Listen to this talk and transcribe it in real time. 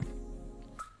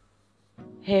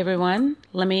Hey everyone,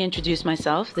 let me introduce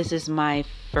myself. This is my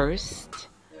first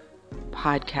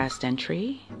podcast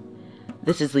entry.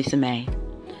 This is Lisa May,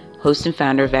 host and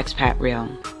founder of Expat Real.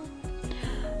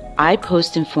 I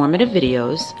post informative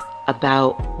videos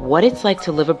about what it's like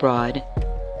to live abroad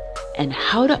and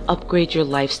how to upgrade your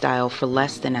lifestyle for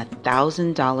less than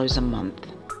 $1,000 a month.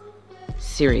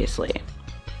 Seriously.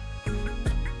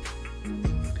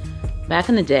 Back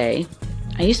in the day,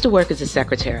 I used to work as a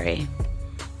secretary.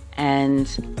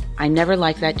 And I never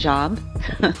liked that job,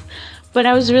 but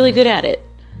I was really good at it.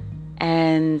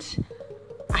 And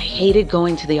I hated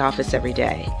going to the office every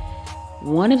day.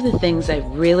 One of the things I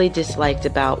really disliked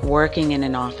about working in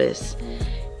an office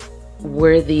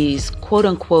were these quote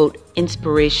unquote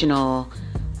inspirational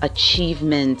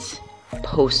achievement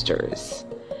posters.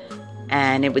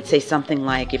 And it would say something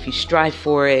like, if you strive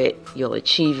for it, you'll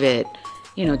achieve it,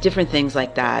 different things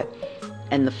like that.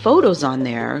 And the photos on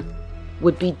there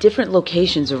would be different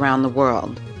locations around the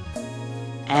world.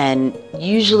 And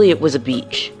usually it was a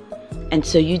beach. And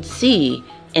so you'd see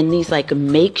in these like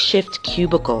makeshift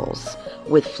cubicles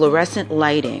with fluorescent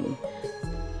lighting,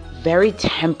 very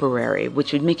temporary,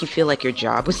 which would make you feel like your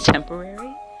job was temporary.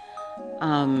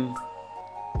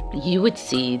 You would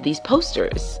see these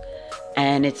posters,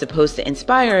 and it's supposed to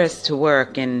inspire us to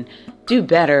work and do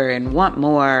better and want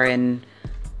more and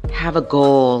have a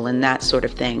goal and that sort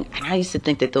of thing. And I used to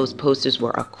think that those posters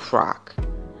were a crock,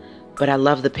 but I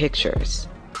love the pictures.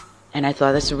 And I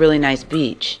thought, that's a really nice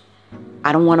beach.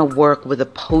 I don't want to work with a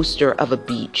poster of a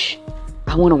beach.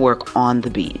 I want to work on the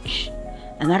beach.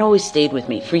 And that always stayed with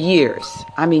me for years.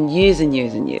 I mean, years and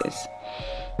years and years.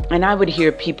 And I would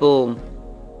hear people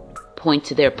point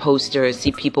to their poster,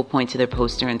 see people point to their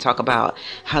poster and talk about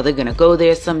how they're going to go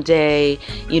there someday.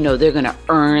 They're going to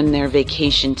earn their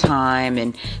vacation time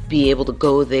and be able to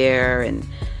go there. And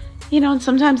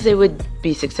sometimes they would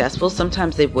be successful.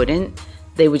 Sometimes they wouldn't.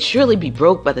 They would surely be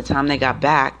broke by the time they got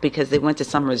back because they went to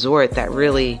some resort that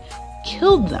really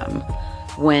killed them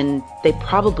when they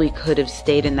probably could have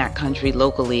stayed in that country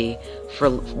locally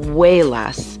for way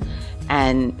less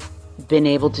and been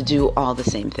able to do all the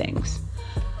same things.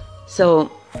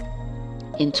 So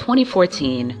in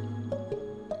 2014,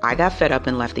 I got fed up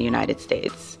and left the United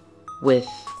States with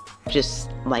just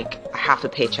like half a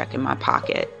paycheck in my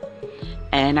pocket.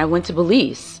 And I went to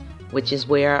Belize, which is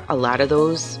where a lot of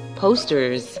those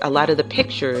posters, a lot of the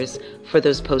pictures for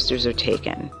those posters are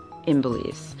taken, in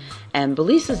Belize. And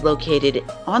Belize is located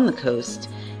on the coast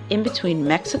in between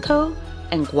Mexico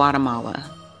and Guatemala.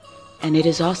 And it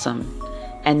is awesome.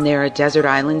 And there are desert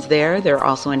islands there. There are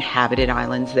also inhabited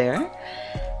islands there.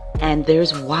 And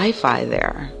there's Wi-Fi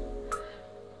there.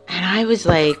 And I was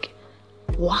like,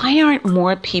 why aren't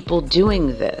more people doing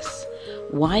this?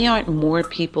 Why aren't more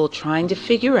people trying to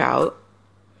figure out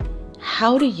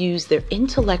how to use their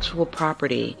intellectual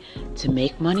property to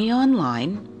make money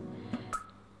online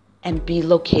and be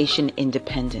location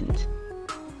independent?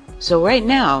 So right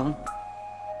now,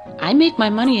 I make my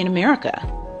money in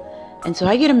America. And so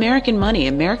I get American money,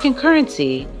 American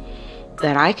currency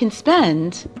that I can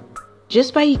spend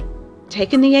just by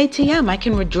taking the ATM. I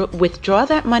can withdraw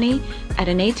that money at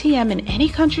an ATM in any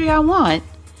country I want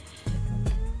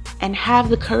and have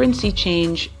the currency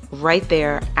change right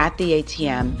there at the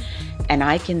ATM. And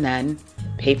I can then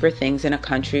pay for things in a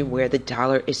country where the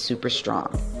dollar is super strong.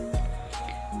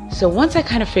 So once I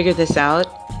kind of figured this out,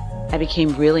 I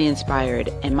became really inspired.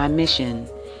 And my mission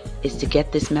is to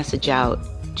get this message out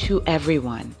to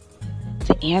everyone,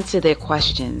 to answer their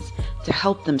questions, to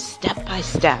help them step by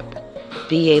step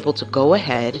be able to go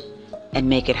ahead and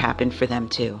make it happen for them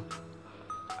too.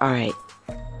 All right,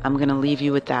 I'm going to leave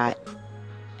you with that,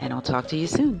 and I'll talk to you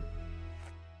soon.